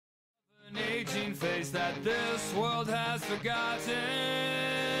face that this world has forgotten.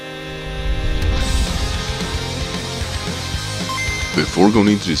 Before going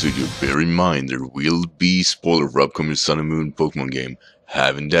into this video, bear in mind there will be spoiler for upcoming Sun and Moon Pokemon game.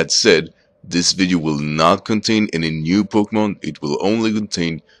 Having that said, this video will not contain any new Pokemon, it will only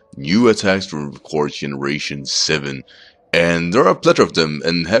contain new attacks from of course Generation 7. And there are a plethora of them,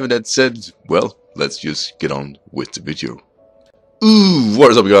 and having that said, well, let's just get on with the video.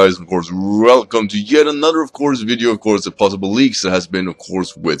 What is up guys, of course, welcome to yet another video, the possible leaks that has been with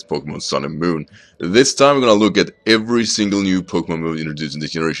Pokemon Sun and Moon. This time we're gonna look at every single new Pokemon move introduced in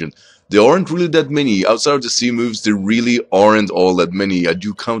this generation. There aren't really that many, outside of the C moves, there really aren't all that many. I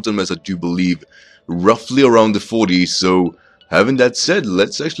do count them as I do believe, roughly around the 40, so having that said,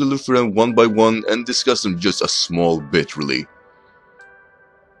 let's actually look for them one by one and discuss them just a small bit really.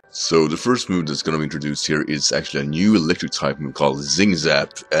 So the first move that's going to be introduced here is actually a new electric type move called Zing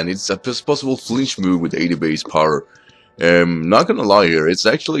Zap, and it's a possible flinch move with 80 base power. Not gonna lie here, it's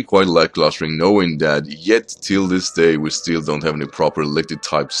actually quite lackluster knowing that yet till this day we still don't have any proper electric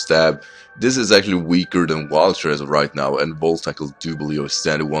type stab. This is actually weaker than Wildshire as of right now, and Volt Tackle do believe is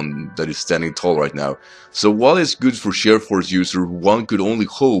the one that is standing tall right now. So while it's good for Sheer Force user, one could only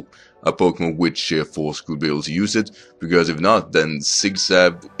hope a Pokemon with Sheer Force could be able to use it, because if not, then Zing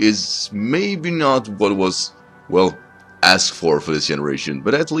Zap is maybe not what was, well, asked for this generation,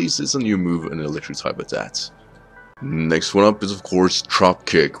 but at least it's a new move and an electric type at that. Next one up is of course Drop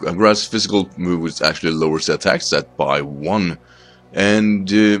Kick, a grass physical move which actually lowers the attack stat by 1. And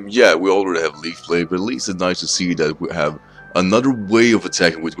yeah, we already have Leaf Blade, but at least it's nice to see that we have another way of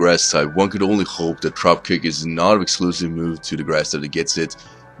attacking with grass type. One could only hope that Drop Kick is not an exclusive move to the grass type that gets it,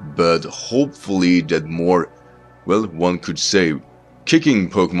 but hopefully that more, well, one could say, kicking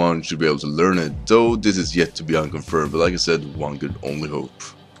Pokemon should be able to learn it, though this is yet to be unconfirmed, but like I said, one could only hope.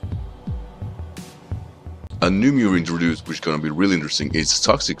 A new move introduced which is going to be really interesting is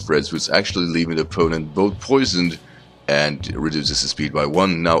Toxic Threads, which is actually leaving the opponent both poisoned and reduces the speed by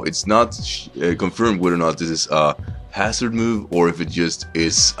 1. Now it's not confirmed whether or not this is a hazard move or if it just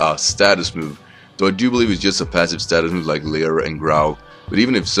is a status move, though I do believe it's just a passive status move like Lair and Growl. But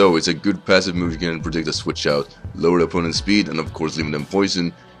even if so, it's a good passive move. You can predict a switch out, lower the opponent's speed, and of course leaving them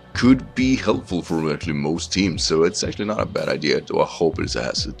poison could be helpful for actually most teams, so it's actually not a bad idea, though I hope it is a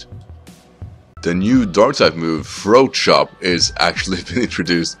hazard. The new Dark type move, Throat Chop, is actually been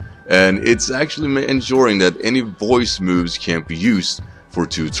introduced, and it's actually ensuring that any voice moves can be used for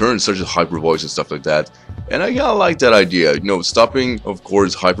 2 turns, such as Hyper Voice and stuff like that. And I kinda like that idea, you know, stopping, of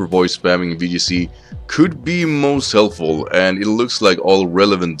course, Hyper Voice spamming in VGC could be most helpful, and it looks like all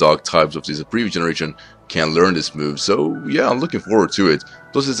relevant dog types of this previous generation can learn this move, so yeah, I'm looking forward to it,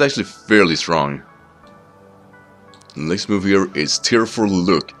 plus it's actually fairly strong. The next move here is Tearful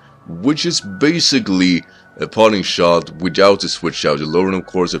Look, which is basically a parting shot without the switch out, lowering of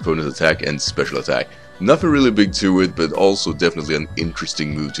course the opponent's attack and special attack. Nothing really big to it, but also definitely an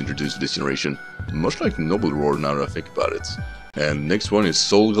interesting move to introduce to this generation, much like Noble Roar now that I think about it. And next one is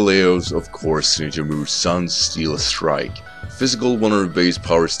Solgaleo's, of course, signature move Sun Steel Strike. Physical 100 base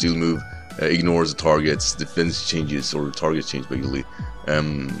power steel move, ignores the target's defense changes, or target change basically.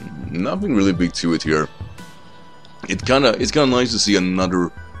 Nothing really big to it here. It's kinda nice to see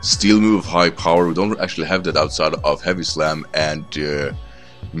another steel move of high power. We don't actually have that outside of Heavy Slam and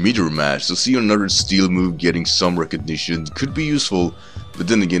Meteor Mash, so see another steel move getting some recognition could be useful, but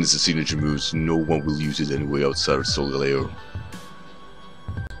then again it's a signature move, so no one will use it anyway outside of Solgaleo.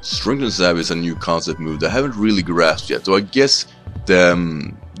 Strengthen Stab is a new concept move that I haven't really grasped yet, so I guess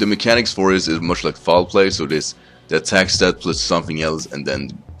the mechanics for it is much like Foul Play, so there's the attack stat plus something else, and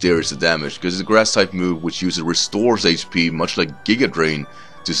then there is the damage, because it's a grass type move which uses restores HP, much like Giga Drain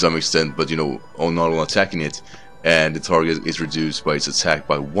to some extent, but you know, not on attacking it, and the target is reduced by its attack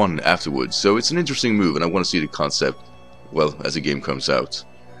by 1 afterwards. So it's an interesting move, and I want to see the concept, well, as the game comes out.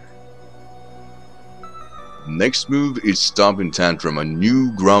 Next move is Stomping Tantrum, a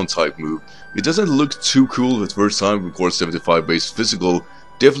new ground type move. It doesn't look too cool at first time, of course 75 base physical,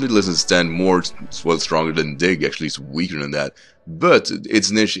 definitely doesn't stand more, well, stronger than Dig, actually it's weaker than that. But its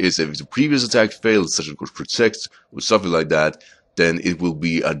niche is if the previous attack fails, such as of course Protect or something like that, then it will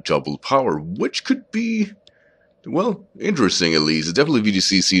be a double power, which could be, well, interesting at least. Definitely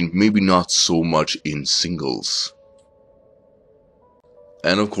VGC scene, maybe not so much in singles.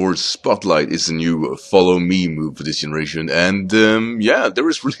 And of course, Spotlight is the new Follow Me move for this generation, and yeah, there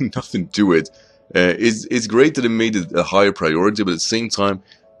is really nothing to it. It's great that it made it a higher priority, but at the same time,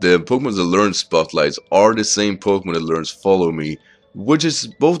 the Pokemon that learn Spotlights are the same Pokemon that learns Follow Me, which is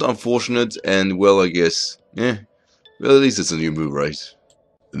both unfortunate and, well, I guess, well, at least it's a new move, right?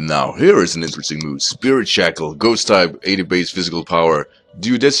 Now here is an interesting move. Spirit Shackle, Ghost type, 80 base physical power.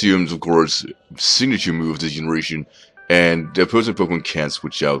 Duodecium's, of course, signature move of this generation, and the opposing Pokemon can't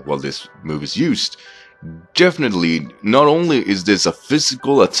switch out while this move is used. Definitely, not only is this a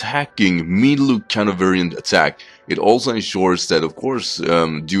physical attacking mean-look kind of variant attack, it also ensures that, of course,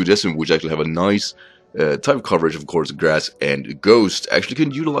 Duodecium, which actually have a nice type coverage, of course, Grass and Ghost, actually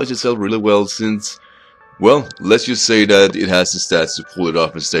can utilize itself really well since, well, let's just say that it has the stats to pull it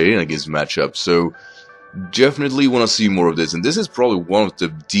off and stay in against matchups. So definitely want to see more of this, and this is probably one of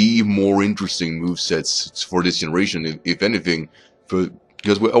the more interesting movesets for this generation, if anything,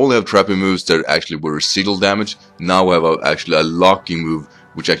 because we only have trapping moves that actually were residual damage. Now we have actually a locking move,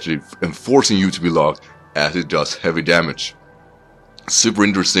 which actually enforcing you to be locked as it does heavy damage. Super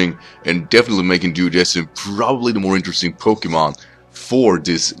interesting, and definitely making Duodecium probably the more interesting Pokemon for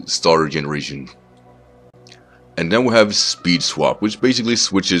this starter generation. And then we have Speed Swap, which basically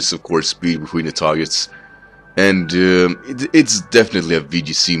switches, of course, speed between the targets. And it's definitely a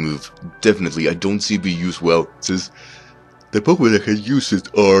VGC move. Definitely, I don't see it be used well, since the Pokemon that can use it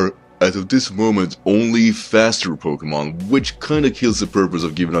are, as of this moment, only faster Pokemon, which kinda kills the purpose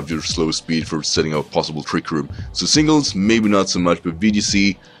of giving up your slow speed for setting up possible Trick Room. So singles, maybe not so much, but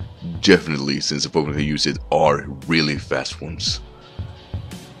VGC, definitely, since the Pokemon that use it are really fast ones.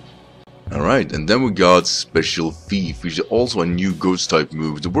 Alright, and then we got Special Thief, which is also a new Ghost type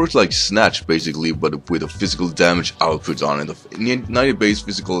move that works like Snatch basically, but with a physical damage output on it. The 90 base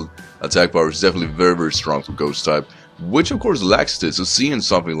physical attack power is definitely very strong for Ghost type, which of course lacks this, so seeing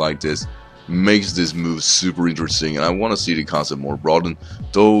something like this makes this move super interesting, and I want to see the concept more broadened,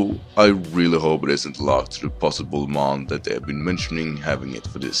 though I really hope it isn't locked to the possible mon that they have been mentioning having it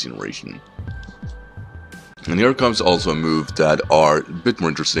for this generation. And here comes also a move that are a bit more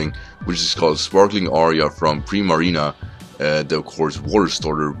interesting, which is called Sparkling Aria from Primarina, the of course Water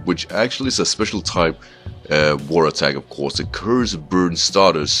Starter, which actually is a special type war attack, of course, a Curse Burn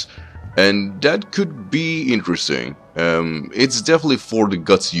status, and that could be interesting. It's definitely for the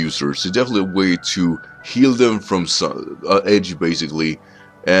Guts users, it's definitely a way to heal them from some edge basically.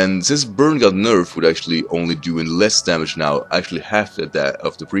 And since Burn got nerfed with actually only doing less damage now, actually half of that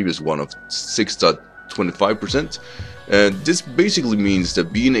of the previous one of 6.25%, this basically means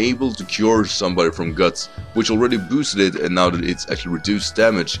that being able to cure somebody from Guts, which already boosted it, and now that it's actually reduced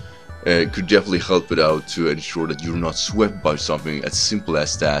damage, could definitely help it out to ensure that you're not swept by something as simple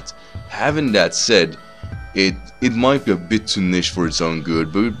as that. Having that said, it might be a bit too niche for its own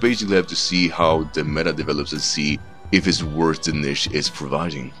good, but we basically have to see how the meta develops and see if it's worth the niche it's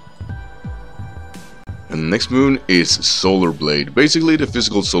providing. And the next moon is Solar Blade, basically the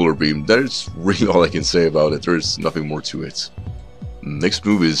physical solar beam. That is really all I can say about it, there's nothing more to it. Next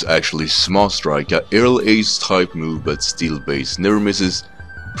move is actually Small Strike, a Aerial Ace type move but steel based, never misses,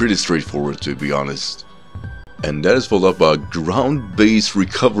 pretty straightforward to be honest. And that is followed up by ground based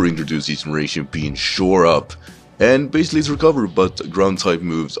recovery introduced each generation being Shore Up. And basically it's recover, but ground type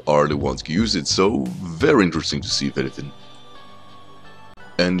moves are the ones who use it, so very interesting to see if anything.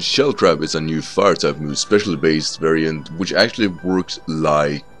 And Shell Trap is a new fire type move, specially based variant, which actually works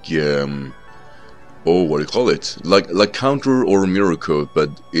like what do you call it? Like counter or mirror coat,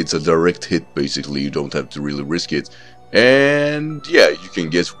 but it's a direct hit basically, you don't have to really risk it. And yeah, you can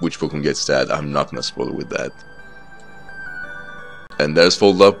guess which Pokemon gets that, I'm not gonna spoil it with that. And that is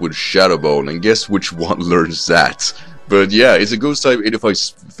followed up with Shadow Bone, and guess which one learns that? But yeah, it's a Ghost type 85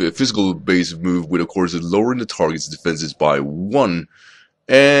 physical based move with of course lowering the target's defenses by 1.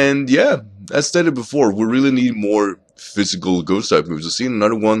 And yeah, as stated before, we really need more physical Ghost type moves. We've seen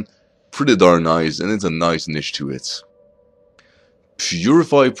another one, pretty darn nice, and it's a nice niche to it.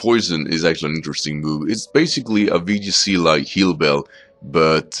 Purify Poison is actually an interesting move. It's basically a VGC like Heal Bell,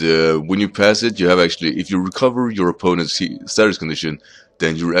 but when you pass it, you have actually, if you recover your opponent's status condition,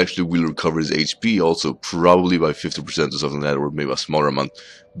 then you actually will recover his HP, also probably by 50% or something like that, or maybe a smaller amount.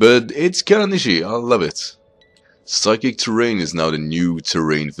 But it's kinda niche, I love it. Psychic Terrain is now the new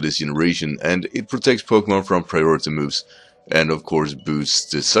terrain for this generation, and it protects Pokemon from priority moves, and of course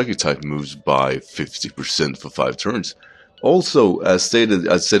boosts the Psychic type moves by 50% for 5 turns. Also, as stated,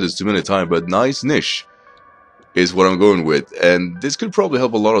 I've said this too many times, but nice niche is what I'm going with, and this could probably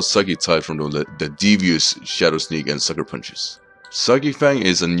help a lot of Psychic types from the devious Shadow Sneak and Sucker Punches. Psychic Fang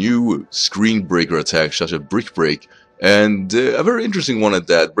is a new screen breaker attack such as Brick Break, and a very interesting one at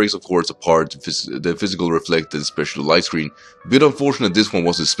that. Breaks of course apart the physical reflect and special light screen. Bit unfortunate this one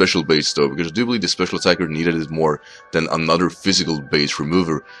wasn't special based though, because I do believe the special attacker needed it more than another physical based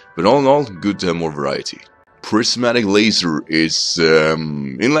remover, but all in all, good to have more variety. Prismatic Laser is,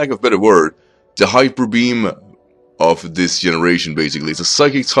 in lack of a better word, the Hyper Beam of this generation basically. It's a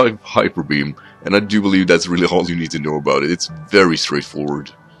Psychic type Hyper Beam, and I do believe that's really all you need to know about it. It's very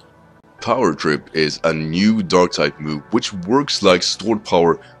straightforward. Power Trip is a new Dark type move which works like stored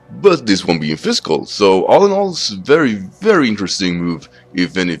power, but this one being physical. So all in all, it's a very interesting move,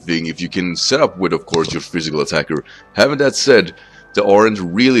 if anything, if you can set up with, of course, your physical attacker. Having that said, there aren't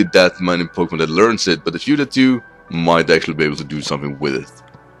really that many Pokemon that learns it, but the few that do might actually be able to do something with it.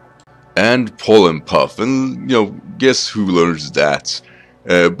 And Pollen Puff, and you know, guess who learns that?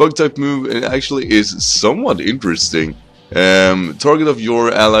 Bug type move, and actually is somewhat interesting. Target of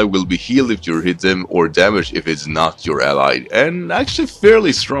your ally will be healed if you hit them, or damaged if it's not your ally, and actually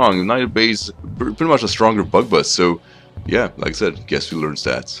fairly strong. Neither base, pretty much a stronger Bug Buzz. So yeah, like I said, guess who learns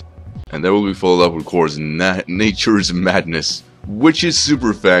that? And that will be followed up with, of course, Nature's Madness, which is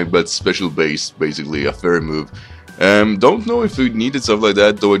super fang but special base, basically a fairy move. Don't know if we needed stuff like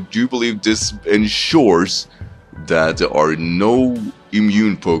that, though I do believe this ensures that there are no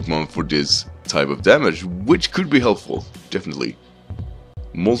immune Pokemon for this type of damage, which could be helpful, definitely.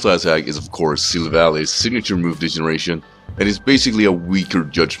 Multi-Attack is, of course, Silvally signature move this generation, and is basically a weaker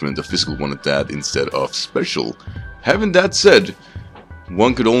Judgment, a physical one at that, instead of special. Having that said,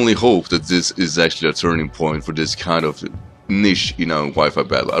 one could only hope that this is actually a turning point for this kind of niche in a Wi-Fi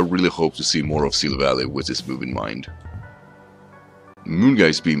battle. I really hope to see more of Silvally with this move in mind.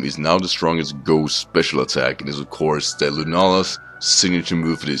 Moongeist Beam is now the strongest Ghost special attack, and is of course the Lunala's signature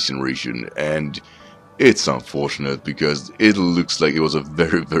move for this generation, and it's unfortunate because it looks like it was a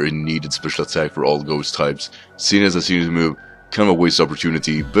very needed special attack for all Ghost types. Seen as a signature move, kind of a waste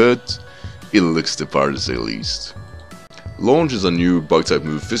opportunity, but it looks the part to say the least. Launch is a new Bug type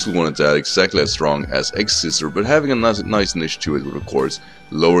move, physical one attack, exactly as strong as X-Scissor, but having a nice niche to it, with of course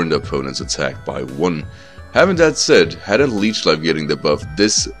lowering the opponent's attack by 1. Having that said, hadn't Leech Life getting the buff,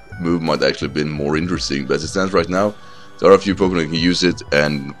 this move might actually have been more interesting, but as it stands right now, there are a few Pokemon that can use it,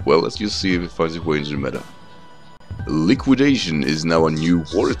 and well, let's just see if it finds its way into the meta. Liquidation is now a new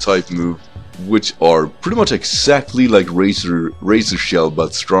Water type move, which are pretty much exactly like Razor Shell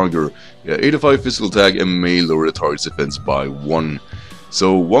but stronger. 85 physical attack and may lower the target's defense by 1.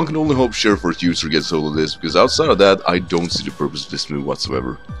 So one can only hope Sherforth user gets hold of this, because outside of that, I don't see the purpose of this move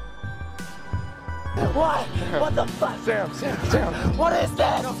whatsoever. What? What the fuck? Sam. What is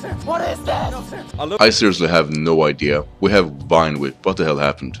that? What is that? I seriously have no idea. We have Vine Whip. What the hell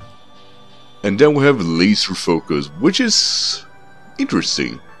happened? And then we have Laser Focus, which is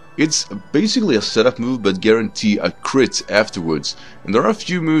interesting. It's basically a setup move but guarantee a crit afterwards, and there are a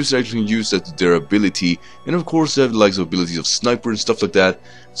few moves that actually use that their ability, and of course they have the likes of abilities of Sniper and stuff like that,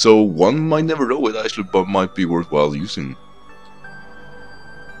 so one might never know it actually, but might be worthwhile using.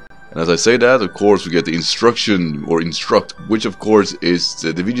 And as I say that, of course we get the Instruction, or Instruct, which of course is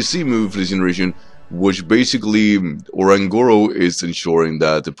the VGC move for this generation, which basically Orangoro is ensuring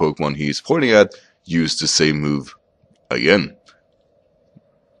that the Pokemon he is pointing at use the same move again.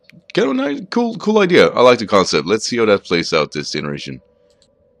 Kind of a nice, cool idea. I like the concept. Let's see how that plays out this generation.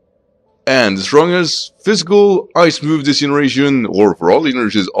 And the strongest physical ice move this generation, or for all the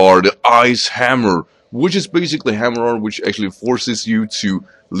generations, are the Ice Hammer, which is basically Hammer Arm, which actually forces you to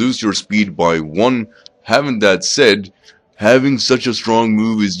lose your speed by 1. Having that said, having such a strong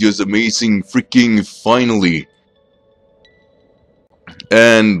move is just amazing, freaking finally.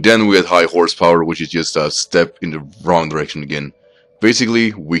 And then we had High Horsepower, which is just a step in the wrong direction again.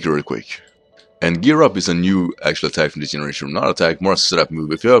 Basically, weaker Earthquake. And Gear Up is a new actual attack from this generation, not attack, more a setup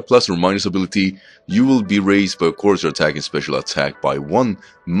move. If you have a plus or minus ability, you will be raised, but of course your attack and special attack by 1.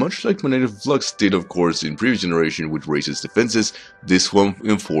 Much like Magnetic Flux did of course in previous generation, which raises defenses, this one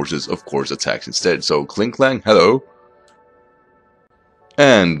enforces of course attacks instead. So Klinklang, hello.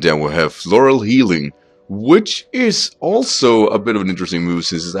 And then we have Floral Healing, which is also a bit of an interesting move,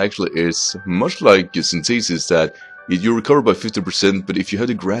 since it actually is much like Synthesis, that you recover by 50%, but if you have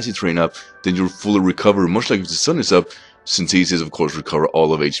the Grassy Terrain up, then you'll fully recover, much like if the Sun is up. Synthesis of course recover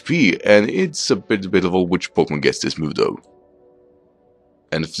all of HP, and it's a bit debatable which Pokemon gets this move though.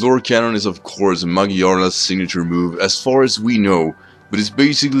 And Floor Cannon is of course Magiarna's signature move as far as we know, but it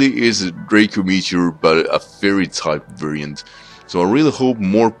basically is a Draco Meteor but a Fairy type variant. So I really hope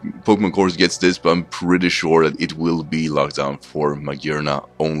more Pokemon Cores gets this, but I'm pretty sure that it will be locked down for Magiarna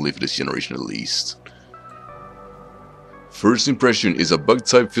only for this generation at least. First Impression is a Bug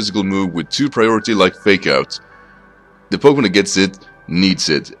type physical move with 2 priority like Fake Out. The Pokemon that gets it needs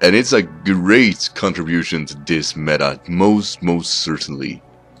it, and it's a great contribution to this meta, most certainly.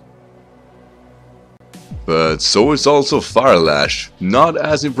 But so is also Fire Lash. Not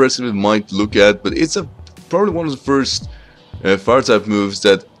as impressive as it might look at, but it's probably one of the first Fire type moves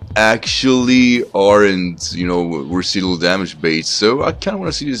that actually aren't, you know, residual damage based, so I kind of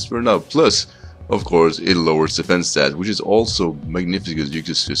want to see this turn out. Plus, of course, it lowers defense stat, which is also magnificent because you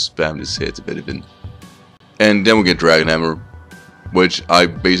can just spam this hit a bit. And then we get Dragon Hammer, which I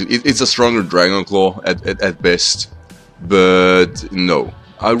basically, it's a stronger Dragon Claw at best, but no,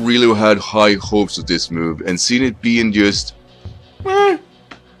 I really had high hopes of this move, and seeing it being just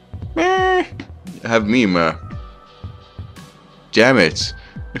have me, man. Damn it.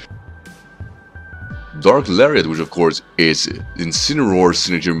 Dark Lariat, which of course is Incineroar's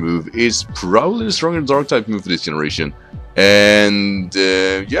signature move, is probably the stronger Dark type move for this generation. And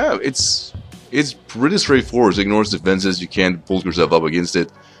yeah, it's pretty straightforward. It ignores defenses, you can't pull yourself up against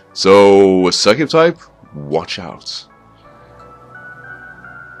it. So, Psychic type, watch out.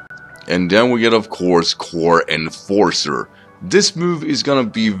 And then we get, of course, Core Enforcer. This move is gonna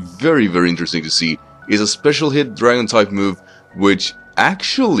be very, very interesting to see. It's a special hit Dragon type move, which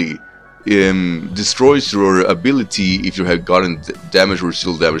actually destroys your ability if you have gotten damage or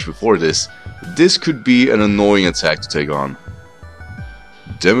shield damage before this. This could be an annoying attack to take on.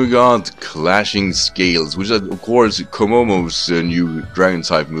 Demigod Clashing Scales, which is of course Komomo's new Dragon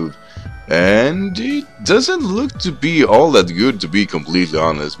type move. And it doesn't look to be all that good, to be completely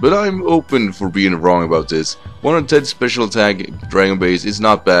honest, but I'm open for being wrong about this. 110 special attack Dragon base is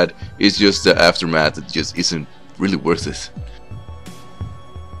not bad, it's just the aftermath that just isn't really worth it.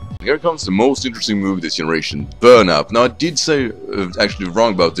 Here comes the most interesting move of this generation, Burn Up. Now I did say actually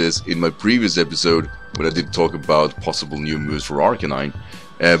wrong about this in my previous episode when I did talk about possible new moves for Arcanine.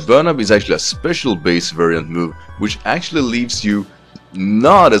 Burn Up is actually a special base variant move which actually leaves you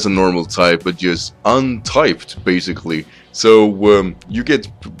not as a normal type but just untyped basically. So you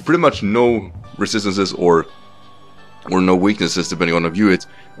get pretty much no resistances or no weaknesses depending on how you view it,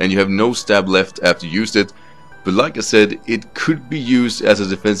 and you have no stab left after you used it. But like I said, it could be used as a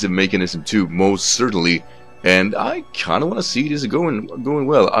defensive mechanism too, most certainly. And I kind of want to see this going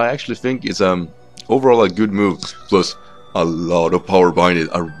well. I actually think it's overall a good move. Plus, a lot of power behind it,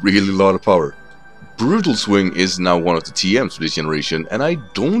 a really lot of power. Brutal Swing is now one of the TMs for this generation, and I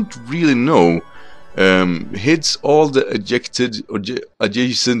don't really know. Hits all the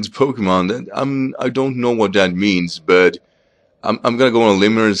adjacent Pokemon. And I don't know what that means, but I'm gonna go on a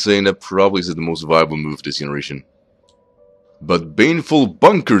limb here and saying that probably is the most viable move this generation. But Baneful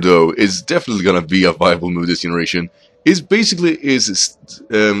Bunker though is definitely gonna be a viable move this generation. It basically is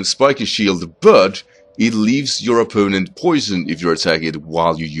Spiky Shield, but it leaves your opponent poisoned if you attack it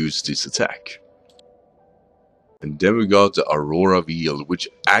while you use this attack. And then we got the Aurora Veil, which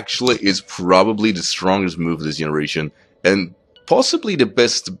actually is probably the strongest move of this generation, and possibly the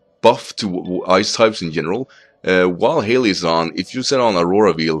best buff to ice types in general. While Haley is on, if you set on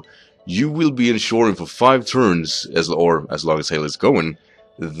Aurora Veil, you will be ensuring for 5 turns, as long as Haley is going,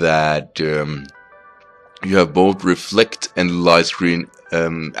 that you have both Reflect and Light Screen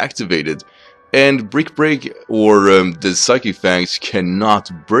activated. And Brick Break or the Psychic Fangs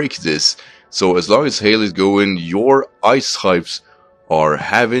cannot break this. So as long as Haley is going, your ice types are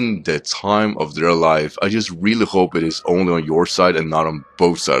having the time of their life. I just really hope it is only on your side and not on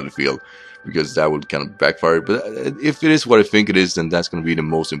both sides of the field, because that would kind of backfire. But if it is what I think it is, then that's going to be the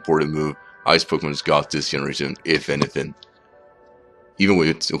most important move Ice Pokemon's got this generation, if anything. Even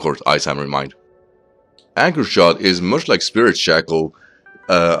with, of course, Ice Hammer in mind. Anchor Shot is much like Spirit Shackle,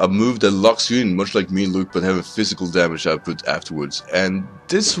 a move that locks you in, much like me and Luke, but have a physical damage output afterwards. And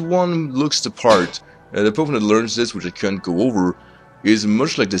this one looks the part. The Pokemon that learns this, which I can't go over, is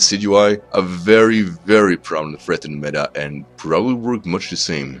much like the Decidueye, a very, very prominent threat in the meta, and probably work much the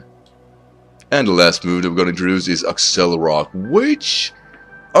same. And the last move that we're going to introduce is Accelerock, which,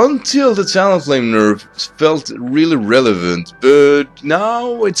 until the Talonflame nerf, felt really relevant, but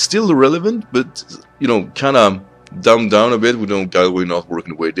now it's still relevant, but, you know, kind of dumbed down a bit with Galway not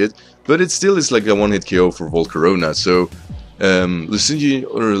working the way it did, but it still is like a one-hit KO for Volcarona. So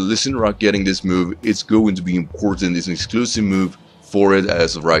Lycanroc getting this move, it's going to be important. It's an exclusive move for it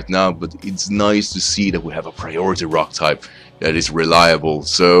as of right now, but it's nice to see that we have a priority rock type that is reliable.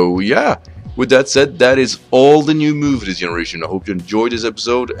 So yeah, with that said, that is all the new moves this generation. I hope you enjoyed this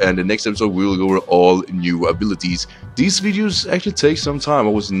episode, and the next episode we will go over all new abilities. These videos actually take some time.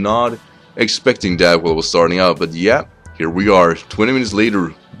 I was not expecting that while I was starting out, but yeah, here we are 20 minutes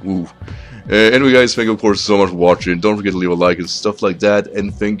later. Woo. Anyway guys, thank you of course so much for watching. Don't forget to leave a like and stuff like that,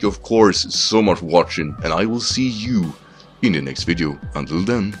 and thank you of course so much for watching, and I will see you in the next video. Until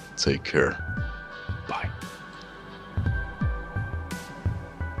then, take care.